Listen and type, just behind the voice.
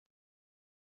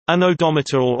An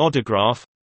odometer or odograph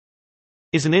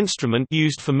is an instrument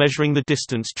used for measuring the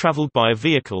distance traveled by a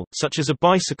vehicle, such as a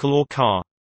bicycle or car.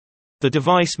 The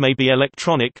device may be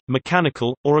electronic,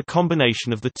 mechanical, or a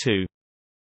combination of the two.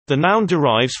 The noun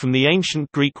derives from the ancient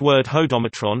Greek word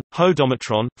hodometron,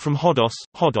 from hodos,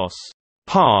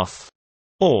 path,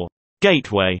 or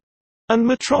gateway, and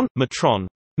metron,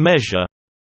 measure.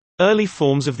 Early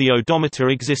forms of the odometer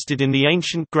existed in the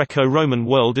ancient Greco-Roman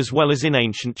world as well as in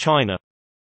ancient China.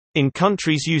 In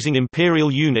countries using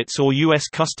imperial units or U.S.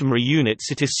 customary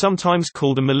units, it is sometimes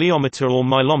called a milliometer or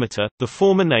milometer, the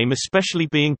former name especially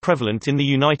being prevalent in the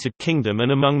United Kingdom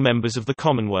and among members of the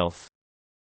Commonwealth.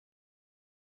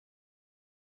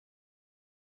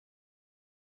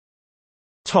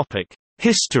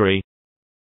 History.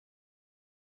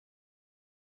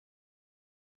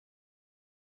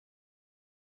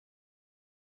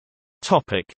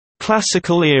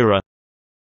 Classical era.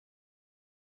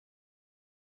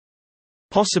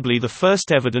 Possibly the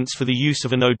first evidence for the use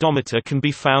of an odometer can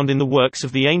be found in the works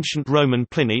of the ancient Roman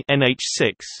Pliny (nh.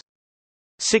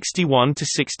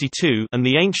 61–62) and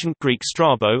the ancient Greek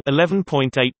Strabo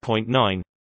 11.8.9.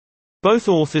 Both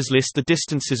authors list the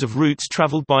distances of routes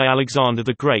traveled by Alexander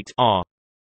the Great r.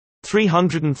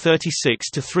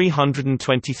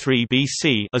 336–323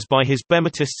 BC as by his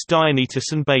Bematists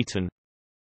Dionytus and Baton.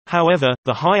 However,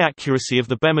 the high accuracy of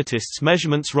the Bematists'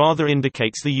 measurements rather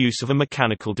indicates the use of a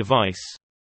mechanical device.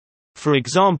 For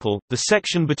example, the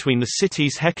section between the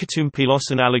cities Hecatompylos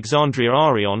and Alexandria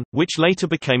Arion, which later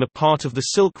became a part of the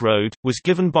Silk Road, was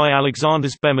given by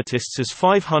Alexander's Bematists as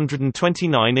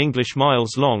 529 English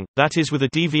miles long, that is with a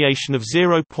deviation of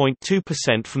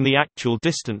 0.2% from the actual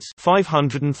distance,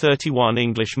 531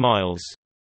 English miles.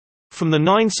 From the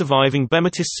 9 surviving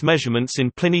Bematists' measurements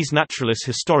in Pliny's Naturalis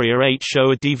Historia 8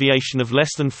 show a deviation of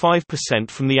less than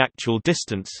 5% from the actual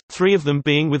distance, 3 of them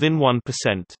being within 1%.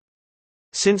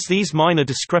 Since these minor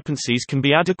discrepancies can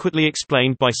be adequately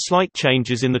explained by slight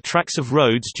changes in the tracks of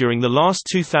roads during the last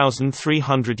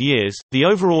 2,300 years, the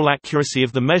overall accuracy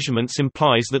of the measurements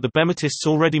implies that the Bematists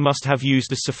already must have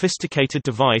used a sophisticated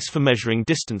device for measuring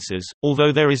distances,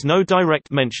 although there is no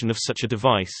direct mention of such a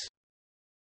device.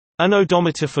 An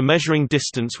odometer for measuring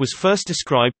distance was first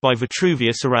described by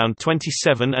Vitruvius around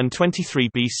 27 and 23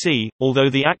 BC, although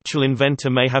the actual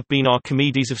inventor may have been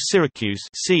Archimedes of Syracuse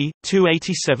c.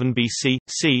 287 BC,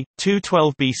 c.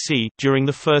 212 BC, during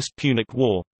the First Punic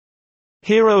War.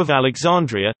 Hero of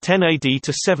Alexandria 10 AD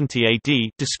to 70 AD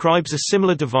describes a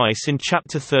similar device in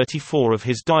chapter 34 of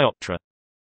his Dioptra.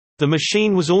 The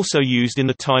machine was also used in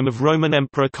the time of Roman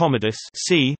Emperor Commodus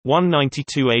c.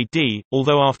 192 AD,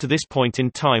 although after this point in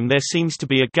time there seems to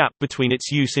be a gap between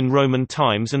its use in Roman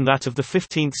times and that of the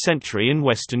 15th century in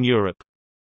Western Europe.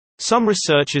 Some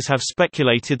researchers have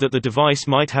speculated that the device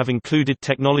might have included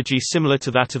technology similar to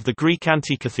that of the Greek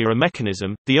Antikythera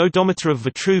mechanism. The odometer of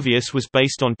Vitruvius was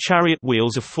based on chariot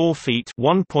wheels of 4 feet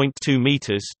 (1.2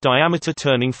 meters) diameter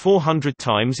turning 400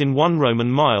 times in 1 Roman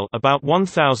mile, about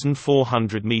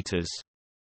 1,400 meters.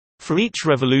 For each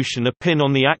revolution, a pin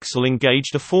on the axle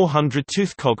engaged a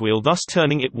 400-tooth cogwheel, thus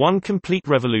turning it 1 complete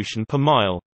revolution per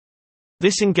mile.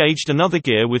 This engaged another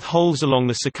gear with holes along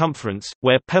the circumference,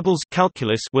 where pebbles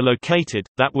calculus were located,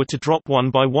 that were to drop one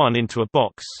by one into a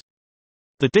box.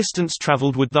 The distance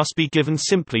traveled would thus be given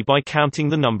simply by counting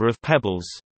the number of pebbles.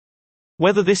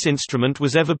 Whether this instrument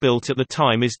was ever built at the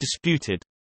time is disputed.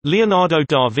 Leonardo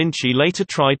da Vinci later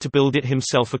tried to build it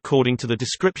himself according to the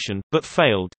description, but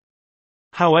failed.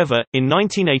 However, in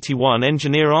 1981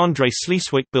 engineer André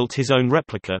Sleeswyck built his own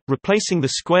replica, replacing the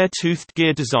square-toothed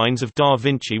gear designs of da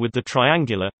Vinci with the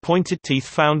triangular, pointed teeth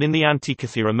found in the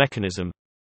Antikythera mechanism.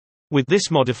 With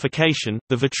this modification,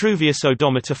 the Vitruvius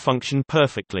odometer functioned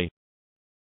perfectly.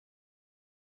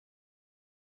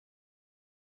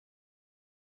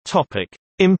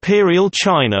 Imperial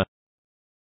China.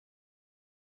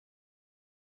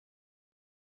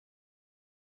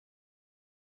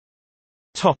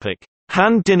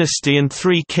 Han Dynasty and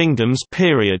Three Kingdoms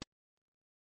period.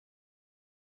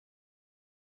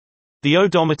 The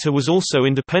odometer was also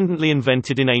independently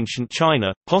invented in ancient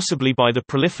China, possibly by the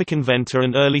prolific inventor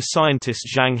and early scientist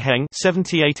Zhang Heng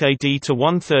 (78 AD to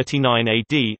 139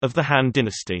 AD) of the Han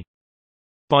Dynasty.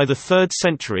 By the 3rd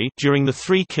century, during the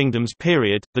Three Kingdoms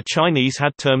period, the Chinese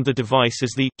had termed the device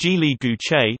as the Ji Li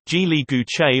Gu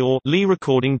Che or Li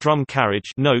recording drum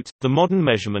carriage. Note: the modern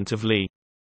measurement of Li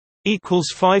equals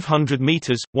 500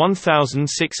 meters,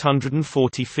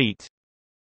 1,640 feet.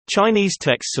 Chinese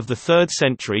texts of the 3rd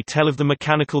century tell of the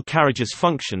mechanical carriage's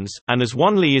functions, and as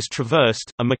 1 li is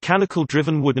traversed, a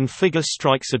mechanical-driven wooden figure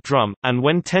strikes a drum, and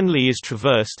when 10 li is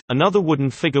traversed, another wooden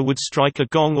figure would strike a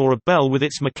gong or a bell with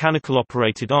its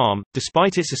mechanical-operated arm,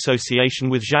 despite its association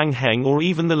with Zhang Heng or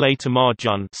even the later Ma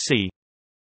Jun c.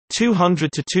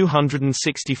 200 to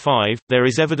 265. There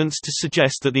is evidence to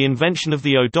suggest that the invention of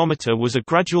the odometer was a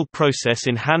gradual process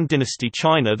in Han Dynasty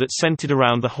China that centered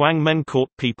around the Huangmen court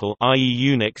people, i.e.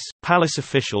 eunuchs, palace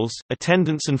officials,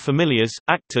 attendants and familiars,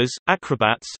 actors,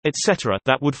 acrobats, etc.,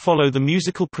 that would follow the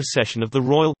musical procession of the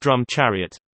royal drum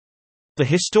chariot. The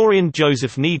historian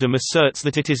Joseph Needham asserts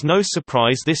that it is no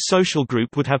surprise this social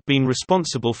group would have been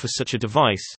responsible for such a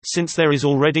device, since there is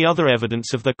already other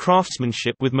evidence of their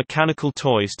craftsmanship with mechanical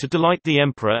toys to delight the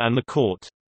emperor and the court.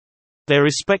 There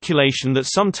is speculation that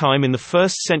sometime in the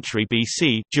 1st century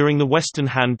BC, during the Western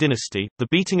Han Dynasty, the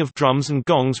beating of drums and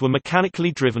gongs were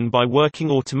mechanically driven by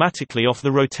working automatically off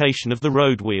the rotation of the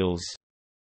road wheels.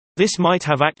 This might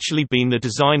have actually been the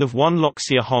design of 1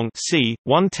 Loxia Hong c.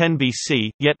 110 BC,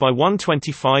 yet by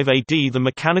 125 AD the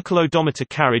mechanical odometer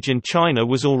carriage in China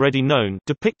was already known,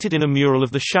 depicted in a mural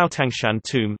of the Xiaotangshan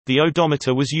tomb. The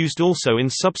odometer was used also in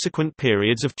subsequent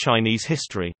periods of Chinese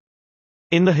history.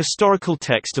 In the historical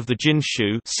text of the Jin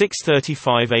Shu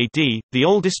 635 AD, the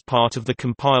oldest part of the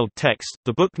compiled text,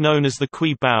 the book known as the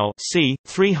Kui Bao c.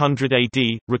 300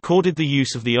 AD, recorded the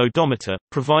use of the odometer,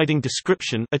 providing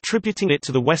description attributing it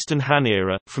to the Western Han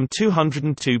era, from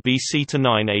 202 BC to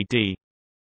 9 AD.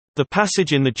 The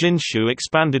passage in the Jin Shu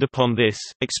expanded upon this,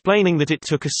 explaining that it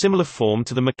took a similar form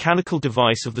to the mechanical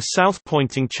device of the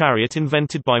south-pointing chariot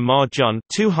invented by Ma Jun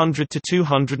 200 to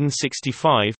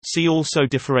 265. See also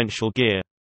differential gear.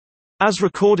 As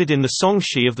recorded in the Song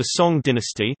Shi of the Song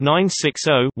Dynasty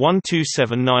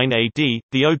 960-1279 AD,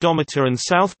 the odometer and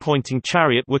south-pointing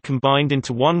chariot were combined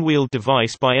into one-wheeled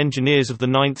device by engineers of the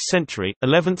 9th century,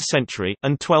 11th century,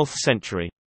 and 12th century.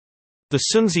 The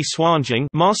Sunzi Xuanjing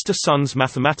Master Sun's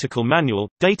mathematical manual,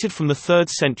 dated from the 3rd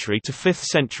century to 5th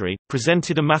century,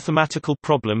 presented a mathematical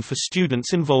problem for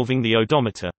students involving the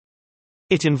odometer.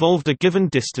 It involved a given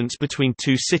distance between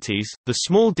two cities, the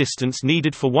small distance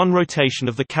needed for one rotation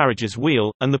of the carriage's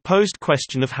wheel, and the posed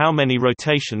question of how many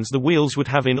rotations the wheels would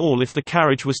have in all if the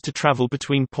carriage was to travel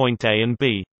between point A and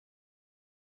B.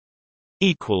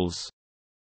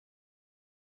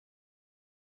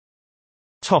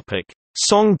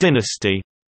 Song Dynasty.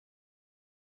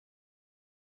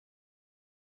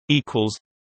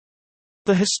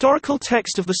 The historical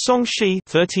text of the Song Shi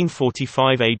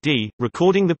 1345 AD,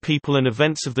 recording the people and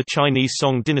events of the Chinese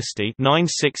Song Dynasty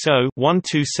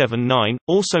 960-1279,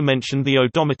 also mentioned the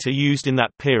odometer used in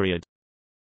that period.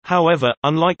 However,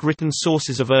 unlike written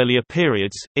sources of earlier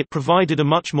periods, it provided a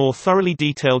much more thoroughly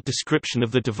detailed description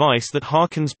of the device that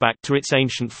harkens back to its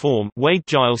ancient form.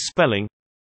 Wade-Giles spelling.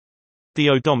 The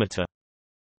odometer.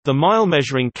 The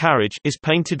mile-measuring carriage is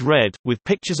painted red, with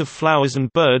pictures of flowers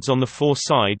and birds on the 4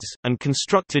 sides, and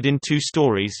constructed in 2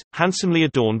 stories, handsomely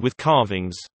adorned with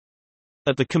carvings.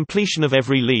 At the completion of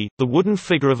every li, the wooden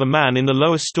figure of a man in the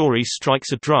lower story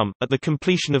strikes a drum. At the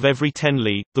completion of every 10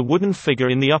 li, the wooden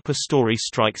figure in the upper story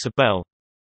strikes a bell.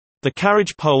 The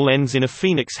carriage pole ends in a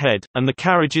phoenix head, and the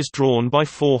carriage is drawn by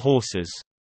 4 horses.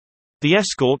 The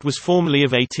escort was formerly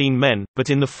of 18 men,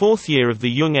 but in the 4th year of the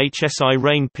Yung Hsi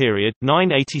reign period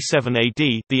 987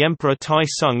 AD, the Emperor Tai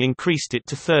Sung increased it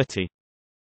to 30.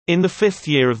 In the 5th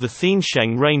year of the Thien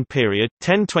Sheng reign period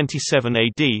 1027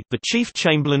 AD, the Chief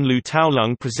Chamberlain Lu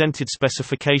Taolong presented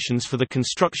specifications for the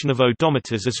construction of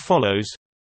odometers as follows.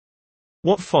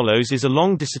 What follows is a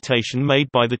long dissertation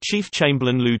made by the Chief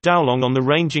Chamberlain Lu Taolong on the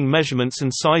ranging measurements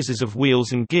and sizes of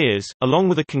wheels and gears, along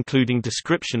with a concluding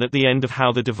description at the end of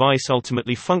how the device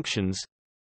ultimately functions.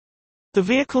 The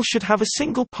vehicle should have a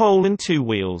single pole and 2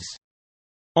 wheels.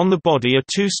 On the body are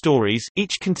 2 stories,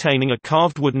 each containing a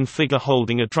carved wooden figure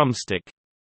holding a drumstick.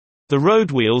 The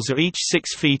road wheels are each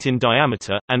 6 feet in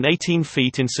diameter, and 18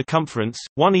 feet in circumference,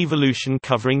 one evolution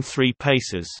covering 3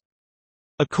 paces.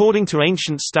 According to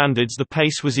ancient standards the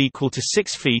pace was equal to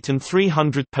 6 feet and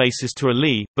 300 paces to a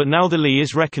li, but now the li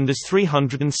is reckoned as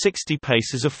 360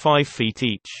 paces of 5 feet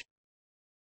each.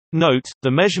 Note, the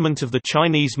measurement of the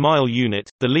Chinese mile unit,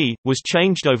 the li, was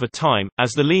changed over time,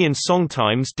 as the li in Song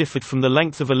times differed from the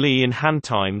length of a li in Han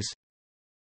times.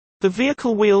 The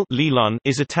vehicle wheel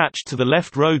is attached to the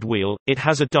left road wheel. It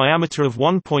has a diameter of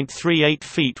 1.38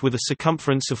 feet with a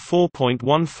circumference of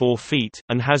 4.14 feet,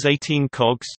 and has 18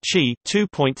 cogs,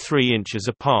 2.3 inches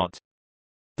apart.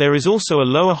 There is also a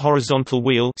lower horizontal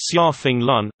wheel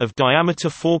of diameter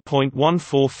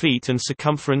 4.14 feet and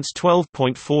circumference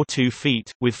 12.42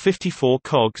 feet, with 54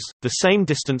 cogs, the same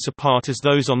distance apart as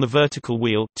those on the vertical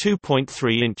wheel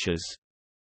 2.3 inches.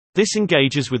 This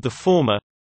engages with the former.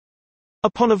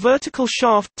 Upon a vertical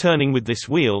shaft turning with this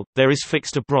wheel, there is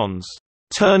fixed a bronze,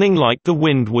 turning like the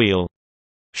wind wheel,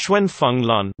 Xuanfeng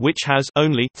Lun, which has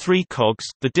only 3 cogs,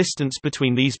 the distance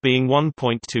between these being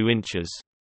 1.2 inches.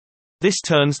 This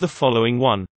turns the following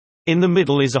one. In the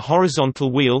middle is a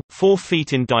horizontal wheel, 4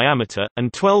 feet in diameter,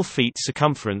 and 12 feet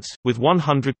circumference, with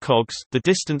 100 cogs, the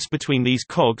distance between these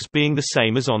cogs being the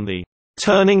same as on the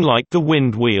turning like the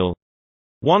wind wheel,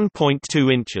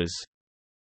 1.2 inches.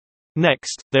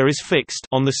 Next, there is fixed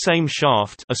on the same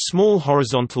shaft a small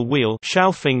horizontal wheel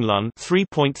Shaofeng Lun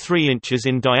 3.3 inches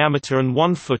in diameter and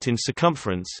 1 foot in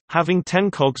circumference, having 10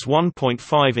 cogs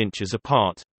 1.5 inches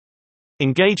apart.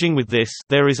 Engaging with this,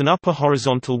 there is an upper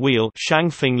horizontal wheel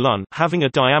Shangfeng Lun having a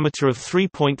diameter of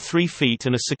 3.3 feet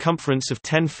and a circumference of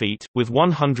 10 feet, with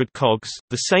 100 cogs,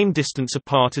 the same distance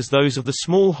apart as those of the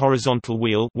small horizontal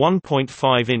wheel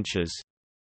 1.5 inches.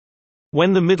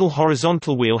 When the middle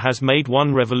horizontal wheel has made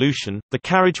 1 revolution, the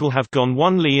carriage will have gone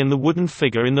 1 li and the wooden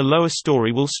figure in the lower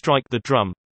story will strike the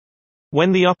drum.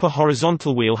 When the upper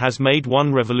horizontal wheel has made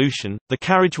 1 revolution, the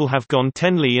carriage will have gone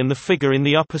 10 li and the figure in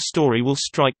the upper story will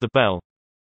strike the bell.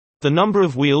 The number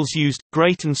of wheels used,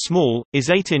 great and small, is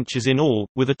 8 inches in all,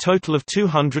 with a total of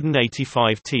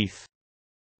 285 teeth.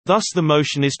 Thus the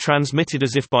motion is transmitted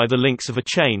as if by the links of a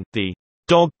chain, the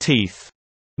dog teeth,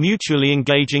 mutually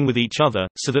engaging with each other,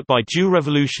 so that by due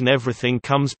revolution everything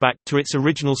comes back to its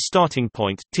original starting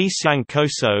point. Ti xiang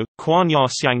koso, quan ya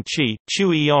xiang qi,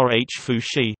 chu erh fu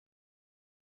shi.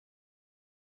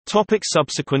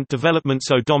 Subsequent developments.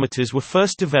 Odometers were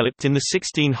first developed in the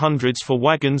 1600s for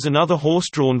wagons and other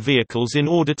horse-drawn vehicles in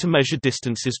order to measure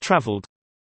distances traveled.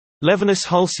 Levinus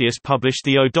Hulsius published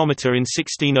the odometer in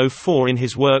 1604 in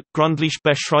his work Gründliche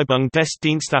Beschreibung des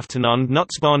Diensthaften und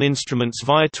Nutzbaren Instruments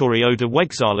Viatory oder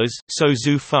Wegzahlers, so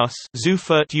zu Fuss, zu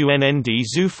Furt UNND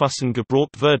zu Fussen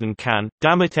gebraucht werden kann,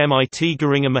 damit mit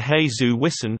geringer Mahe zu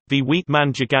wissen, wie weit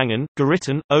man gegangen,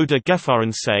 geritten, oder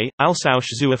gefahren sei, als auch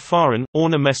zu erfahren,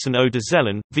 ohne messen oder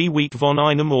zählen, wie weit von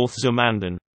einem Ort zum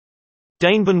anderen.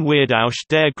 Dainben wird auch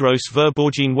der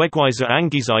Gross-Verborgen Wegweiser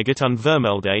angezeigt und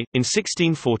vermeldet. In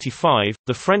 1645,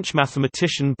 the French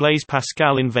mathematician Blaise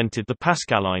Pascal invented the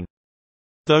Pascaline.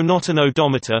 Though not an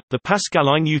odometer, the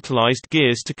Pascaline utilized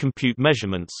gears to compute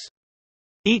measurements.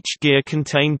 Each gear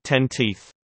contained 10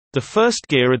 teeth. The first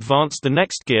gear advanced the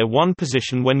next gear 1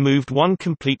 position when moved 1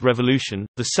 complete revolution,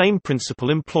 the same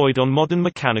principle employed on modern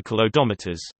mechanical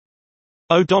odometers.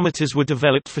 Odometers were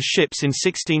developed for ships in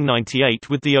 1698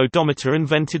 with the odometer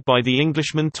invented by the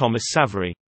Englishman Thomas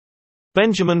Savery.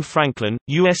 Benjamin Franklin,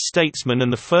 U.S. statesman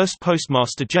and the first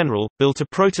Postmaster General, built a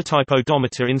prototype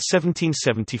odometer in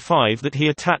 1775 that he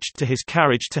attached to his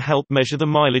carriage to help measure the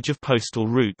mileage of postal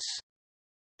routes.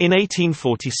 In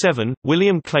 1847,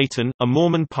 William Clayton, a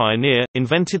Mormon pioneer,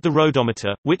 invented the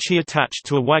rhodometer, which he attached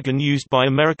to a wagon used by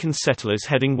American settlers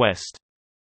heading west.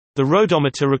 The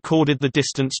rhodometer recorded the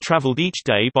distance traveled each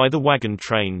day by the wagon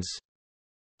trains.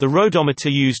 The rhodometer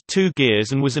used 2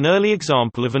 gears and was an early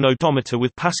example of an odometer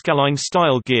with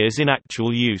Pascaline-style gears in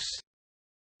actual use.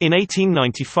 In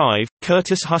 1895,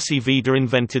 Curtis Hussey Vida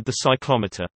invented the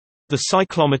cyclometer. The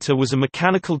cyclometer was a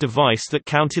mechanical device that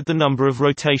counted the number of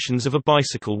rotations of a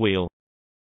bicycle wheel.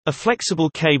 A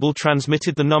flexible cable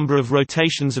transmitted the number of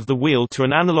rotations of the wheel to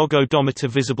an analog odometer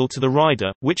visible to the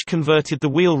rider, which converted the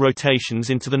wheel rotations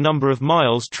into the number of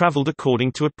miles traveled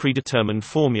according to a predetermined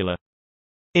formula.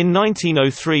 In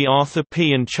 1903, Arthur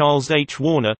P. and Charles H.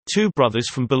 Warner, 2 brothers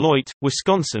from Beloit,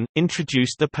 Wisconsin,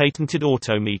 introduced the patented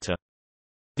autometer.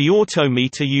 The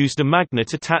autometer used a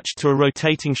magnet attached to a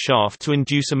rotating shaft to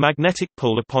induce a magnetic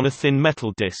pull upon a thin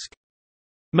metal disc.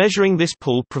 Measuring this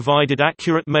pull provided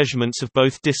accurate measurements of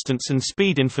both distance and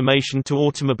speed information to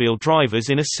automobile drivers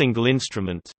in a single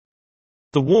instrument.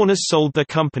 The Warners sold their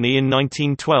company in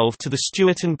 1912 to the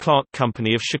Stewart & Clark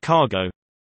Company of Chicago.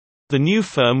 The new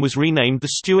firm was renamed the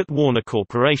Stewart-Warner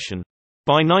Corporation.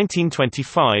 By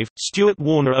 1925,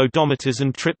 Stewart-Warner odometers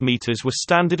and trip meters were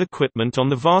standard equipment on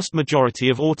the vast majority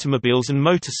of automobiles and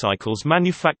motorcycles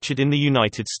manufactured in the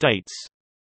United States.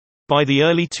 By the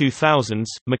early 2000s,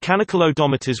 mechanical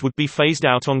odometers would be phased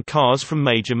out on cars from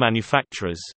major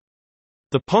manufacturers.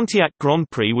 The Pontiac Grand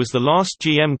Prix was the last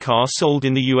GM car sold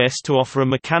in the U.S. to offer a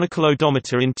mechanical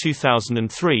odometer in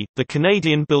 2003. The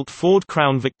Canadian-built Ford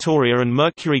Crown Victoria and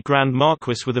Mercury Grand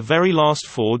Marquis were the very last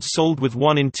Fords sold, with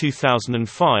one in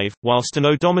 2005. Whilst an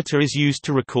odometer is used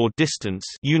to record distance,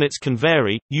 units can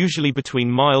vary, usually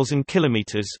between miles and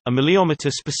kilometers. A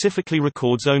milliometer specifically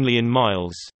records only in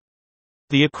miles.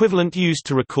 The equivalent used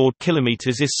to record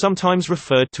kilometers is sometimes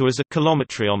referred to as a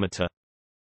kilometriometer.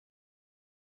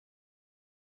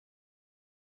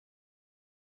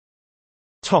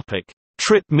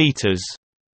 Trip meters.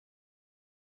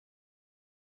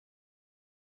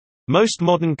 Most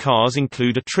modern cars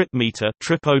include a trip meter,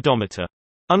 trip odometer.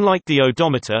 Unlike the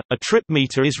odometer, a trip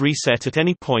meter is reset at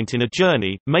any point in a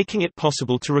journey, making it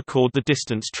possible to record the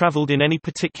distance traveled in any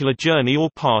particular journey or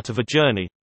part of a journey.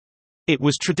 It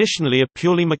was traditionally a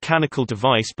purely mechanical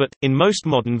device, but, in most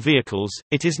modern vehicles,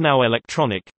 it is now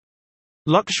electronic.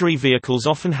 Luxury vehicles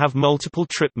often have multiple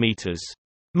trip meters.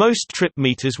 Most trip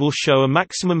meters will show a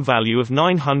maximum value of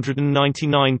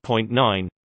 999.9.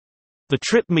 The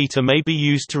trip meter may be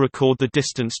used to record the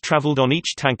distance traveled on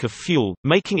each tank of fuel,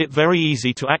 making it very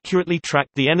easy to accurately track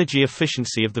the energy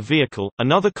efficiency of the vehicle.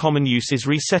 Another common use is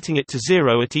resetting it to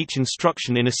 0 at each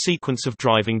instruction in a sequence of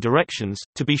driving directions,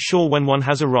 to be sure when one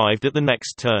has arrived at the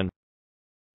next turn.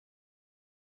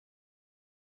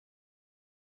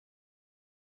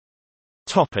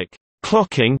 Topic: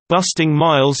 Clocking, busting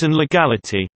miles and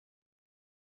legality.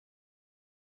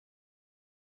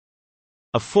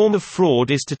 A form of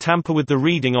fraud is to tamper with the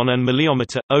reading on an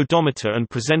milliometer, odometer and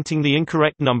presenting the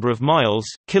incorrect number of miles,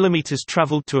 kilometers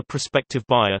traveled to a prospective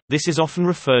buyer. This is often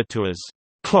referred to as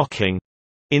clocking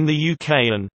in the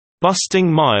UK and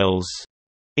busting miles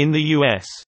in the US.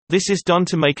 This is done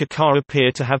to make a car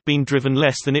appear to have been driven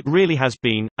less than it really has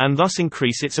been, and thus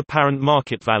increase its apparent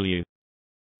market value.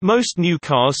 Most new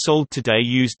cars sold today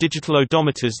use digital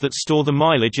odometers that store the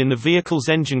mileage in the vehicle's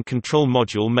engine control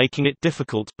module, making it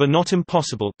difficult but not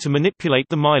impossible to manipulate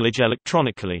the mileage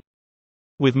electronically.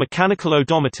 With mechanical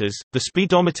odometers, the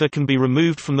speedometer can be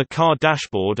removed from the car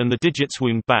dashboard and the digits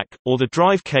wound back, or the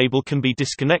drive cable can be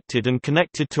disconnected and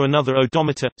connected to another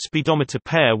odometer-speedometer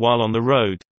pair while on the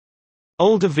road.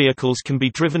 Older vehicles can be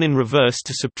driven in reverse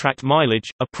to subtract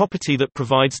mileage, a property that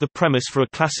provides the premise for a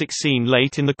classic scene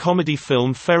late in the comedy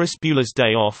film Ferris Bueller's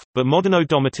Day Off, but modern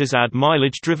odometers add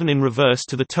mileage driven in reverse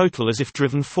to the total as if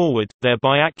driven forward,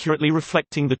 thereby accurately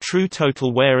reflecting the true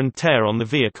total wear and tear on the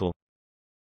vehicle.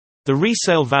 The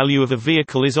resale value of a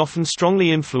vehicle is often strongly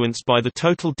influenced by the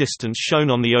total distance shown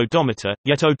on the odometer,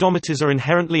 yet odometers are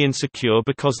inherently insecure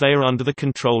because they are under the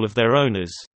control of their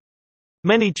owners.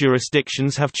 Many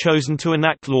jurisdictions have chosen to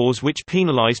enact laws which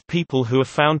penalize people who are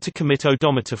found to commit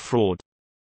odometer fraud.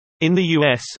 In the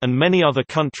US and many other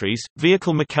countries,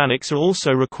 vehicle mechanics are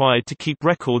also required to keep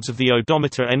records of the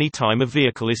odometer any time a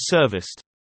vehicle is serviced.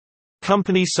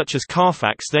 Companies such as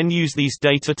Carfax then use these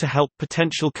data to help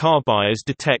potential car buyers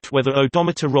detect whether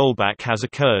odometer rollback has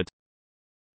occurred.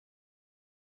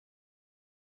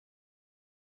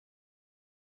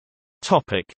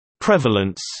 Topic: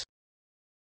 Prevalence.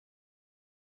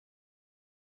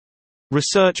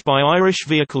 Research by Irish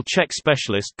vehicle check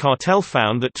specialist Cartel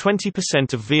found that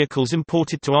 20% of vehicles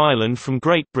imported to Ireland from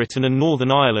Great Britain and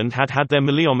Northern Ireland had had their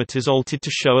milliometers altered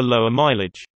to show a lower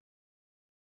mileage.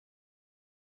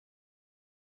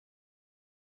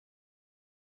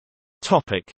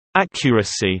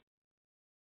 Accuracy.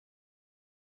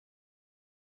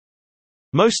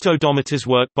 Most odometers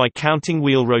work by counting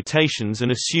wheel rotations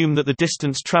and assume that the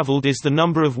distance traveled is the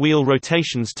number of wheel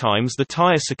rotations times the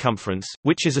tire circumference,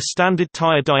 which is a standard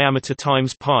tire diameter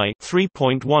times pi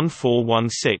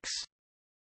 3.1416.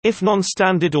 If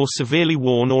non-standard or severely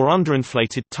worn or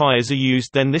underinflated tires are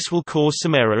used, then this will cause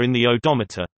some error in the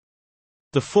odometer.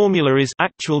 The formula is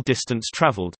actual distance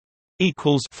traveled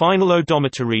equals final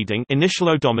odometer reading, initial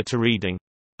odometer reading.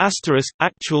 Asterisk,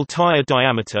 actual tire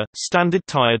diameter, standard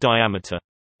tire diameter.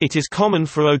 It is common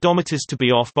for odometers to be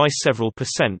off by several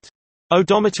percent.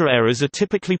 Odometer errors are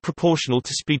typically proportional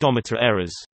to speedometer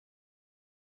errors.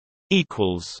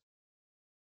 Equals.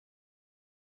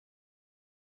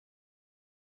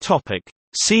 Topic.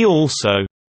 See also.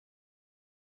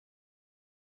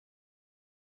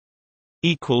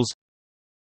 Equals.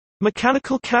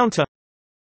 Mechanical counter.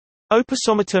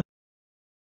 Opasometer.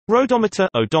 Roadometer,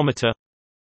 odometer.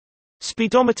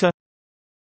 Speedometer.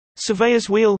 Surveyor's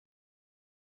wheel.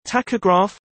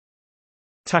 Tachograph.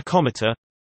 Tachometer.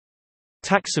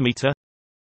 Taximeter.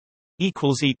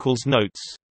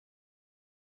 Notes